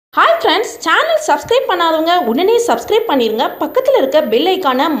hi friends channel subscribe பண்ணாதவங்க உடனே subscribe பண்ணிருங்க பக்கத்துல இருக்க பெல்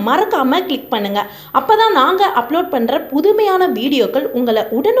ஐகானை மறக்காம கிளிக் பண்ணுங்க அப்பதான் நாங்க அப்லோட் பண்ற புதுமையான வீடியோக்கள் உங்களை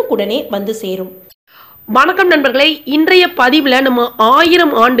உடனுக்குடனே வந்து சேரும் வணக்கம் நண்பர்களே இன்றைய பதிவுல நம்ம 1000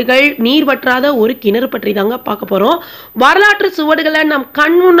 ஆண்டுகள் நீர் வற்றாத ஒரு கிணறு பற்றி தாங்க பார்க்க போறோம் வரலாற்று சுவடுகளை நம்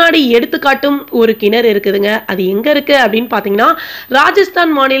கண் முன்னாடி எடுத்து காட்டும் ஒரு கிணறு இருக்குதுங்க அது எங்க இருக்கு அப்படினு பாத்தீங்கன்னா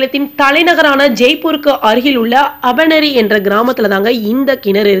ராஜஸ்தான் மாநிலத்தின் தலைநகரான ஜெய்ப்பூருக்கு அருகில் உள்ள அபனரி என்ற கிராமத்துல தாங்க இந்த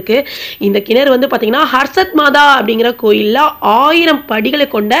கிணறு இருக்கு இந்த கிணறு வந்து பாத்தீங்கன்னா ஹர்சத் மாதா அப்படிங்கிற கோயில்ல 1000 படிகளை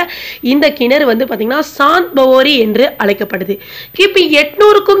கொண்ட இந்த கிணறு வந்து பாத்தீங்கன்னா சாந்த் பவோரி என்று அழைக்கப்படுது கிபி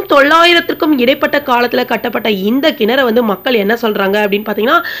 800க்கும் 900க்கும் இடைப்பட்ட காலத்துல கட்டப்பட்ட இந்த கிணறு வந்து மக்கள் என்ன சொல்றாங்க அப்படினு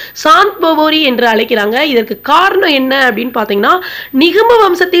பாத்தீங்கன்னா சாந்த் பவோரி என்று அழைக்கிறாங்க இதற்கு காரணம் என்ன அப்படினு பாத்தீங்கன்னா நிகம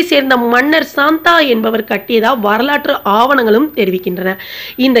வம்சத்தை சேர்ந்த மன்னர் சாந்தா என்பவர் கட்டியதா வரலாற்று ஆவணங்களும் தெரிவிக்கின்றன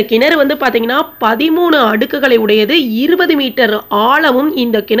இந்த கிணறு வந்து பாத்தீங்கன்னா 13 அடுக்குகளை உடையது 20 மீட்டர் ஆழமும்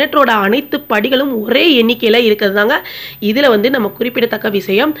இந்த கிணற்றோட அனைத்து படிகளும் ஒரே எண்ணிக்கையில இருக்குதுதாங்க இதுல வந்து நம்ம குறிப்பிடத்தக்க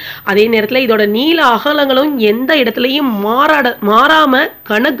விஷயம் அதே நேரத்துல இதோட நீள அகலங்களும் எந்த இடத்துலயும் மாறாம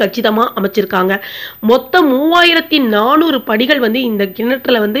கனகச்சிதமா அமைச்சிருக்காங்க மொத்தம் 3400 படிகள் வந்து இந்த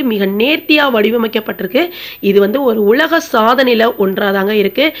கிணற்றுல வந்து மிக நேர்த்தியா வடிவமைக்கப்பட்டிருக்கு இது வந்து ஒரு உலக சாதனையில ஒன்றாதாங்க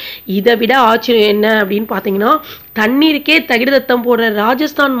இருக்கு இதை விட ஆச்சரியம் என்ன அப்படின்னு பாத்தீங்கன்னா தண்ணீருக்கே தகிடத்தம் போடுற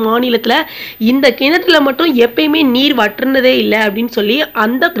ராஜஸ்தான் மாநிலத்துல இந்த கிணற்றுல மட்டும் எப்பயுமே நீர் வற்றுனதே இல்லை அப்படின்னு சொல்லி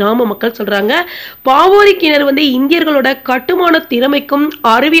அந்த கிராம மக்கள் சொல்றாங்க பாவோரி கிணறு வந்து இந்தியர்களோட கட்டுமான திறமைக்கும்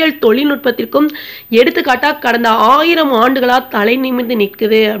அறிவியல் தொழில்நுட்பத்திற்கும் எடுத்துக்காட்டா கடந்த 1000 ஆண்டுகளா தலை நிமிர்ந்து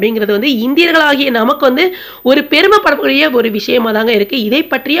நிற்குது அப்படிங்கிறது வந்து இந்தியர்களாகிய நமக்கு வந்து ஒரு பெருமைப்படக்கூடிய ஒரு விஷயமா தாங்க இருக்கு இதை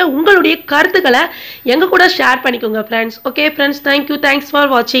பற்றிய உங்களுடைய கருத்துக்களை எங்க கூட ஷேர் பண்ணிக்கோங்க friends okay friends thank you thanks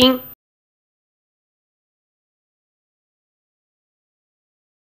for வாட்சிங்